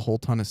really have a whole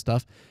ton of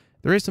stuff.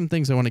 There is some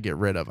things I want to get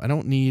rid of. I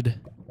don't need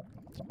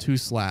 2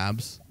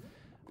 slabs.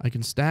 I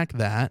can stack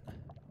that.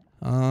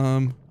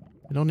 I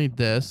don't need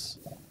this.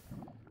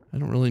 I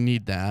don't really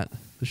need that.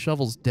 The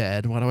shovel's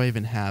dead. Why do I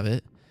even have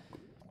it?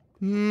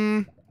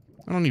 I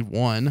don't need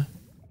 1.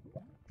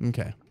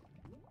 Okay.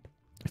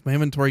 If my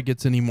inventory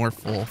gets any more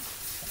full...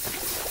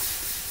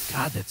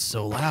 God, that's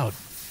so loud.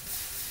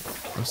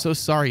 I'm so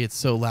sorry it's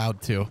so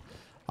loud, too.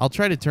 I'll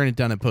try to turn it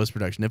down in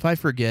post-production. If I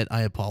forget,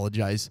 I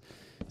apologize.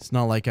 It's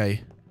not like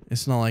I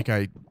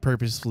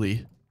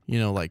purposefully, you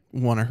know, like,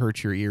 want to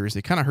hurt your ears.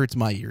 It kind of hurts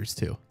my ears,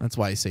 too. That's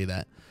why I say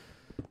that.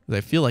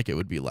 I feel like it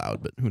would be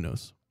loud, but who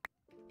knows.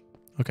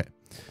 Okay.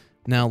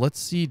 Now, let's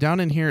see. Down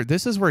in here,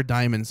 this is where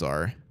diamonds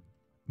are.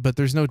 But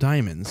there's no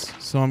diamonds.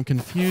 So I'm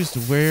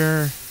confused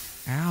where...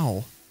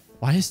 Ow.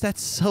 Why is that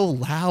so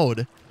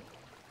loud?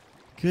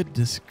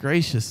 Goodness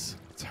gracious.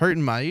 It's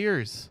hurting my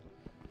ears.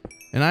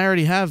 And I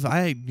already have...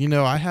 I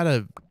had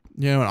a...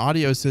 an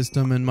audio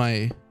system in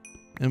my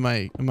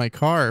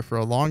car for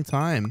a long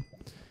time.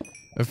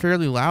 A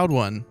fairly loud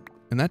one.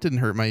 And that didn't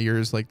hurt my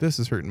ears like this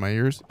is hurting my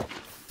ears.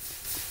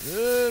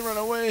 Run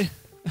away.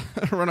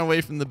 Run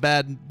away from the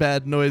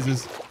bad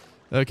noises.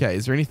 Okay,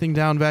 is there anything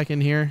down back in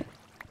here?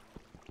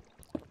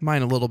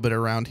 Mine a little bit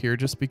around here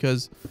just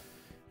because,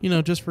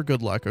 just for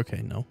good luck.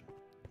 Okay, no.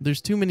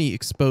 There's too many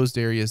exposed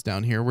areas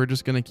down here. We're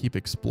just going to keep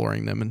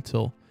exploring them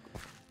until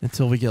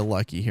we get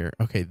lucky here.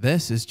 Okay,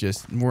 this is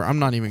just more. I'm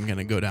not even going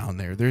to go down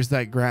there. There's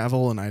that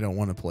gravel and I don't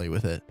want to play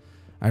with it.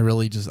 I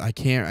really just I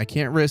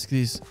can't risk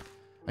these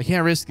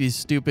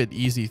stupid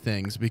easy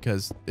things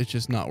because it's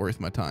just not worth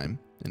my time.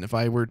 And if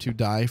I were to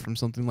die from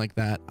something like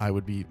that, I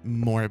would be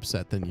more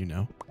upset than you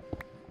know.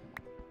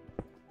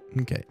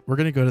 Okay, we're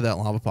going to go to that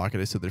lava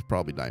pocket. I said there's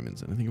probably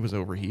diamonds in. I think it was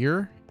over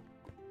here.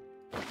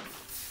 I'm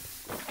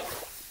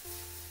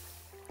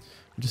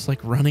just like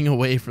running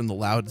away from the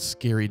loud,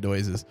 scary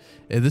noises.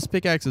 This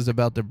pickaxe is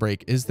about to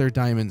break. Is there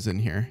diamonds in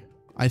here?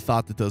 I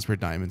thought that those were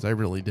diamonds. I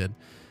really did.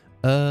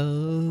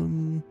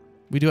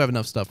 We do have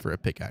enough stuff for a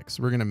pickaxe.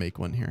 We're going to make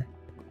one here.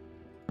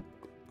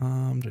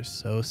 I'm just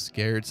so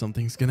scared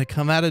something's going to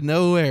come out of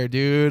nowhere,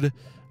 dude.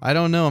 I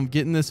don't know. I'm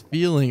getting this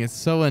feeling. It's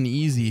so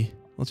uneasy.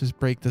 Let's just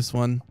break this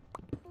one.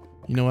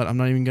 You know what? I'm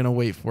not even going to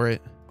wait for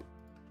it.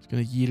 Just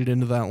going to yeet it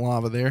into that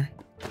lava there.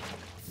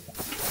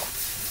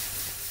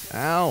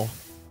 Ow.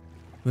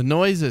 The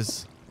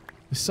noises.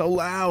 They're so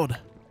loud.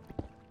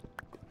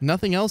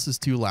 Nothing else is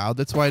too loud.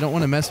 That's why I don't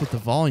want to mess with the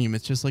volume.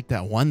 It's just like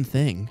that one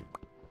thing.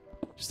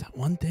 Just that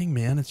one thing,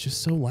 man. It's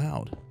just so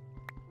loud.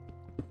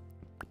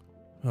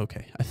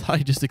 Okay. I thought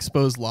I just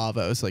exposed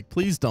lava. I was like,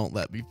 please don't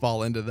let me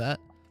fall into that.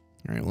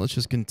 All right. Well, let's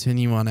just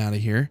continue on out of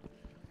here.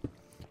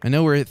 I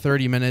know we're at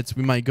 30 minutes.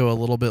 We might go a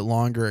little bit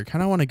longer. I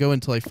kind of want to go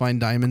until I find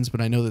diamonds, but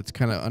I know that's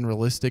kind of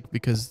unrealistic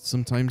because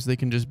sometimes they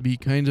can just be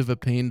kind of a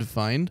pain to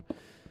find.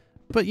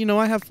 But, you know,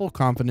 I have full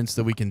confidence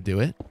that we can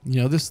do it.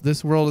 You know,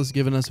 this world has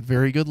given us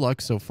very good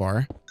luck so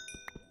far.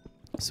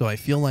 So I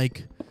feel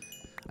like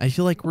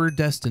we're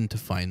destined to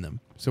find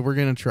them. So we're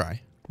going to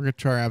try. We're going to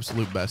try our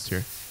absolute best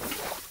here.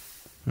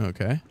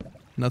 Okay.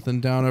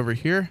 Nothing down over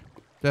here.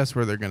 That's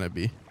where they're going to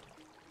be.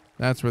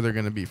 That's where they're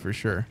going to be for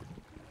sure.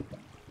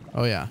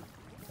 Oh, yeah.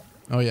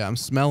 Oh, yeah. I'm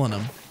smelling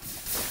them.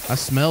 I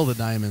smell the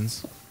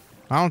diamonds.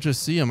 I don't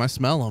just see them. I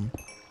smell them.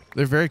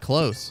 They're very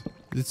close.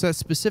 It's that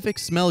specific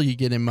smell you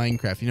get in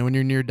Minecraft, you know, when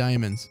you're near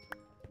diamonds.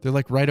 They're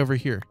like right over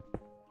here.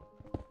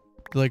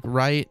 They're like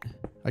right.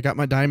 I got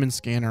my diamond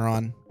scanner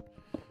on.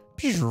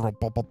 I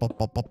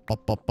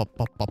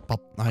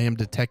am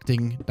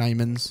detecting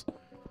diamonds.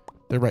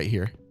 They're right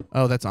here.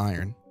 Oh, that's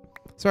iron.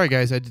 Sorry,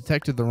 guys. I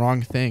detected the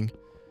wrong thing.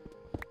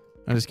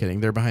 I'm just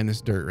kidding. They're behind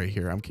this dirt right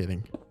here. I'm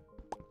kidding.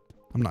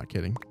 I'm not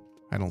kidding.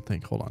 I don't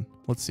think. Hold on.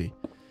 Let's see.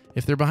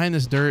 If they're behind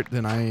this dirt,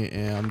 then I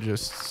am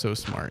just so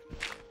smart.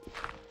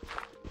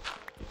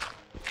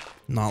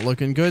 Not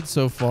looking good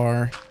so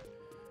far.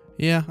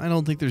 Yeah, I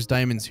don't think there's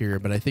diamonds here,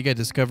 but I think I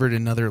discovered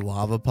another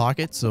lava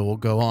pocket, so we'll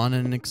go on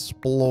and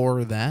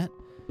explore that.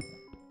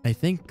 I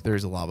think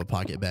there's a lava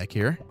pocket back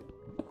here.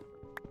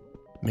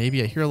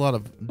 Maybe. I hear a lot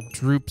of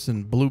droops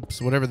and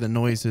bloops, whatever the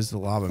noise is the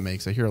lava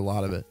makes. I hear a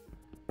lot of it.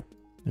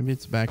 Maybe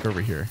it's back over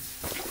here.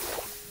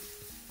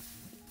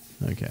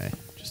 Okay,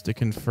 just to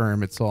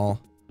confirm it's all...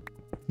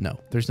 No,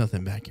 there's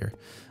nothing back here.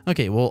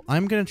 Okay, well,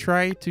 I'm going to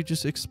try to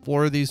just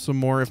explore these some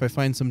more. If I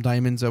find some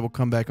diamonds, I will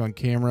come back on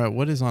camera.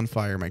 What is on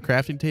fire? My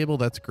crafting table?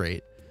 That's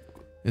great.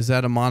 Is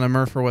that a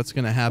monomer for what's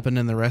going to happen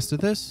in the rest of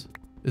this?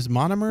 Is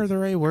monomer the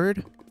right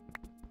word?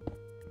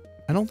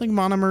 I don't think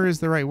monomer is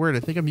the right word.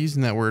 I think I'm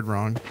using that word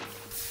wrong.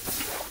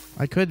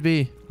 I could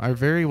be. I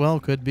very well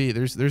could be.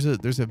 There's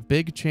a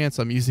big chance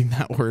I'm using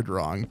that word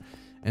wrong.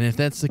 And if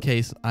that's the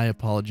case, I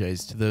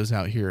apologize to those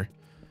out here.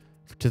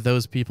 To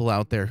those people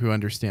out there who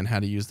understand how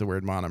to use the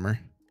word monomer.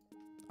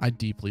 I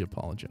deeply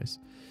apologize.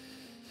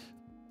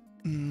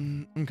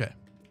 Okay.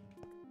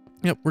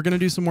 Yep, we're going to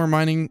do some more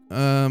mining.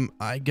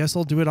 I guess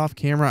I'll do it off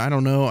camera. I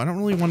don't know. I don't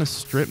really want to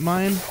strip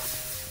mine.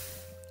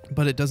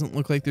 But it doesn't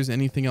look like there's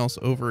anything else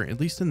over, at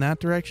least in that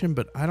direction.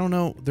 But I don't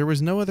know. There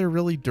was no other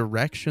really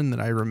direction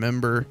that I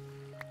remember.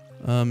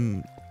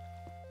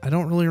 I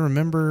don't really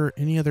remember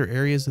any other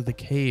areas of the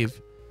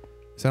cave.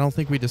 So I don't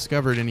think we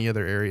discovered any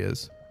other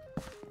areas.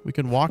 We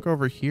can walk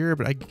over here,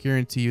 but I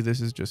guarantee you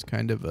this is just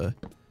kind of a...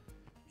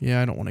 Yeah,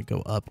 I don't want to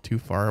go up too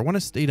far. I want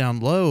to stay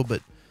down low,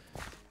 but...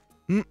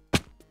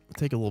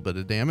 take a little bit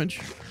of damage.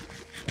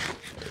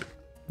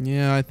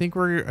 Yeah, I think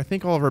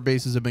all of our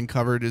bases have been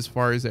covered as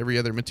far as every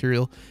other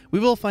material. We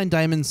will find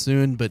diamonds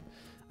soon, but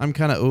I'm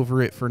kind of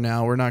over it for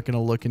now. We're not going to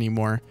look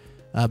anymore.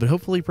 But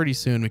hopefully pretty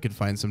soon we could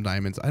find some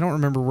diamonds. I don't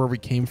remember where we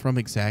came from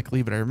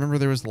exactly, but I remember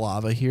there was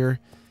lava here.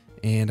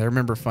 And I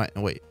remember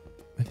wait,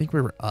 I think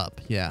we were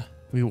up. Yeah,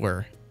 we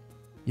were.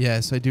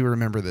 Yes, I do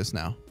remember this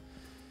now.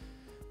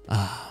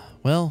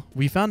 Well,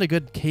 we found a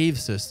good cave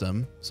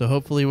system. So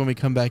hopefully when we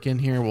come back in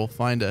here, we'll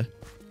find a...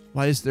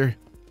 Why is there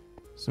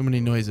so many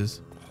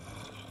noises?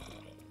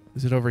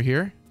 Is it over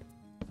here?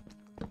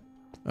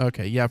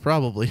 Okay, yeah,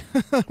 probably.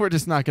 We're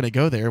just not going to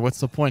go there. What's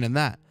the point in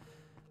that?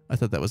 I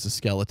thought that was a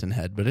skeleton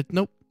head, but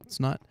nope, it's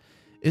not.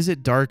 Is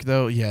it dark,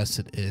 though? Yes,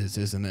 it is,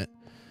 isn't it?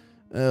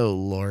 Oh,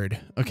 Lord.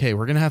 Okay,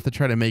 we're going to have to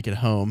try to make it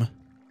home.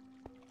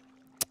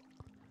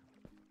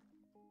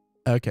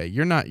 Okay,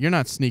 you're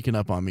not sneaking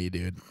up on me,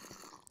 dude.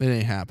 It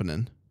ain't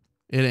happening.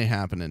 It ain't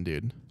happening,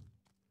 dude.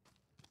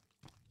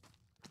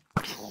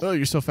 Oh,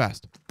 you're so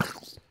fast.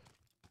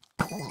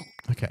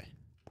 Okay.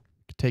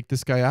 Take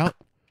this guy out.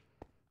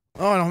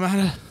 Oh, I don't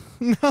matter.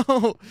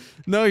 No.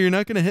 No, you're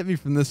not going to hit me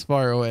from this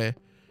far away.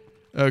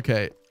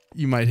 Okay.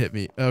 You might hit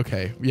me.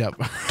 Okay. Yep.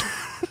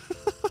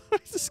 We're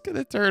just going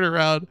to turn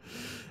around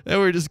and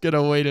we're just going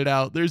to wait it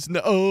out. There's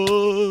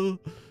no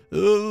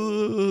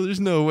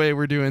way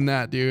we're doing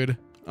that, dude.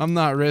 I'm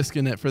not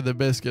risking it for the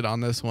biscuit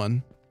on this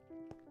one.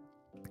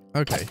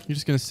 Okay. You're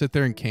just going to sit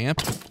there and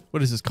camp?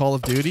 What is this, Call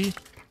of Duty?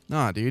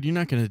 Nah, dude, you're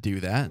not going to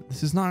do that.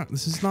 This is not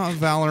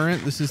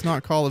Valorant. This is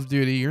not Call of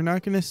Duty. You're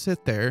not going to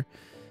sit there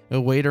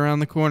and wait around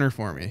the corner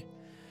for me.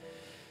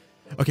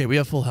 Okay, we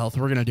have full health.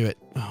 We're going to do it.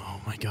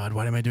 Oh my God,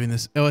 why am I doing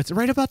this? Oh, it's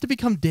right about to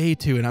become day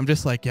 2, and I'm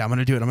just like, yeah, I'm going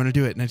to do it. I'm going to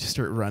do it. And I just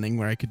start running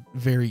where I could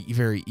very,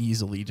 very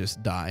easily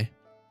just die.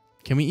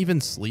 Can we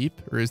even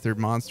sleep? Or is there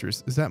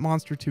monsters? Is that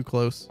monster too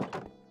close?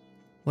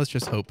 Let's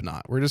just hope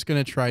not. We're just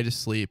going to try to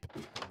sleep.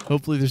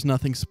 Hopefully there's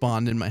nothing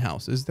spawned in my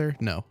house. Is there?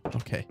 No.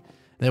 Okay.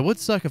 That would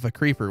suck if a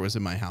creeper was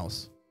in my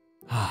house.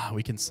 Ah,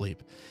 we can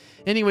sleep.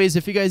 Anyways,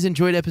 if you guys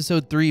enjoyed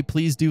episode 3,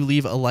 please do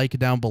leave a like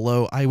down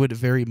below. I would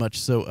very much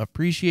so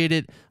appreciate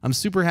it. I'm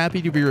super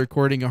happy to be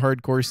recording a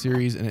hardcore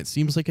series, and it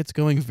seems like it's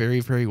going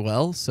very, very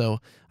well. So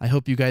I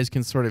hope you guys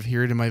can sort of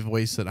hear it in my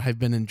voice that I've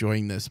been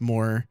enjoying this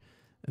more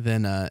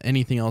than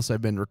anything else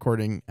I've been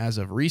recording as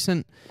of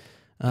recent.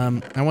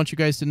 I want you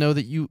guys to know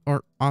that you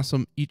are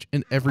awesome, each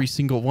and every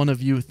single one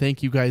of you.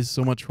 Thank you guys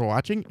so much for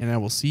watching, and I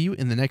will see you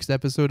in the next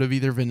episode of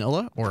either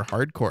Vanilla or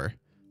Hardcore.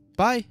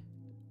 Bye!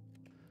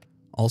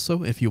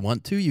 Also, if you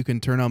want to, you can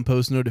turn on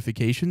post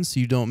notifications so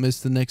you don't miss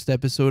the next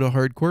episode of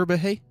Hardcore, but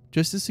hey,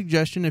 just a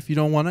suggestion. If you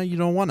don't wanna, you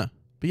don't wanna.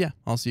 But yeah,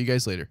 I'll see you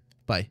guys later.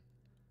 Bye.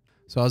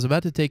 So I was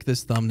about to take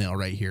this thumbnail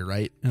right here,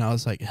 right? And I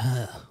was like,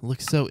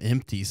 looks so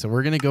empty. So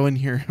we're going to go in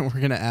here and we're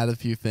going to add a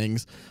few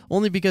things.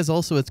 Only because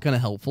also it's kind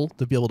of helpful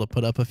to be able to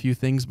put up a few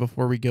things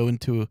before we go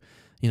into,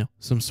 you know,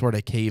 some sort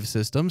of cave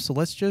system. So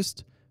let's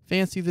just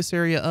fancy this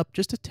area up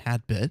just a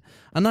tad bit.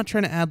 I'm not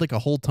trying to add like a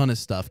whole ton of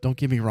stuff. Don't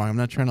get me wrong. I'm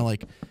not trying to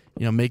like,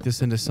 you know, make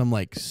this into some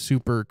like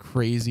super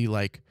crazy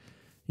like,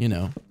 you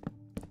know,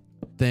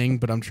 thing.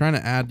 But I'm trying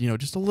to add, you know,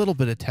 just a little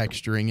bit of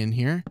texturing in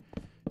here,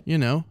 you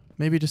know.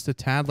 Maybe just a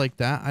tad like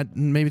that.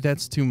 Maybe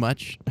that's too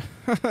much.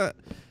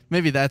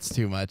 Maybe that's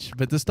too much.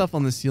 But the stuff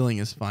on the ceiling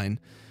is fine.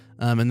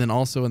 And then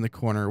also in the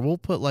corner, we'll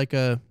put like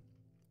a...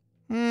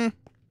 you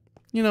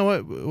know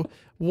what?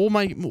 We'll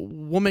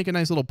make a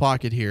nice little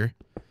pocket here.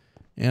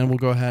 And we'll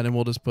go ahead and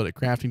we'll just put a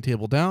crafting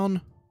table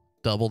down.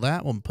 Double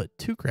that. We'll put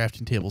 2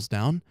 crafting tables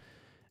down.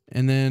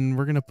 And then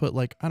we're going to put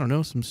like, I don't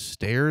know, some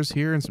stairs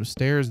here and some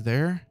stairs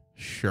there.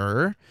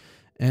 Sure.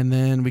 And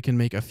then we can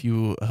make a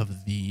few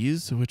of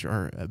these, which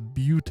are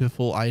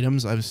beautiful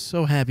items. I was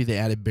so happy they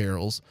added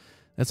barrels.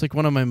 That's like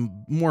one of my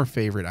more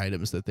favorite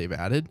items that they've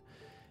added.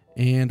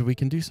 And we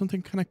can do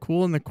something kind of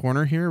cool in the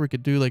corner here. We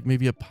could do like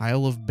maybe a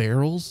pile of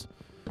barrels.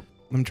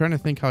 I'm trying to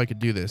think how I could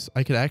do this.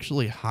 I could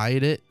actually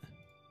hide it.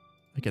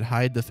 I could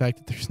hide the fact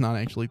that there's not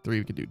actually 3.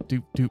 We could do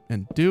doop, doop,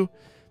 and do.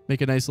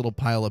 Make a nice little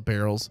pile of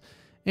barrels.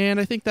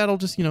 And I think that'll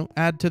just, you know,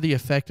 add to the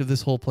effect of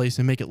this whole place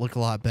and make it look a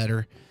lot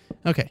better.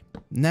 Okay,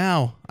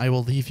 now I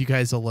will leave you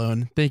guys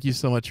alone. Thank you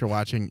so much for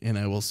watching, and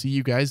I will see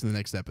you guys in the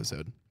next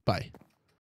episode. Bye.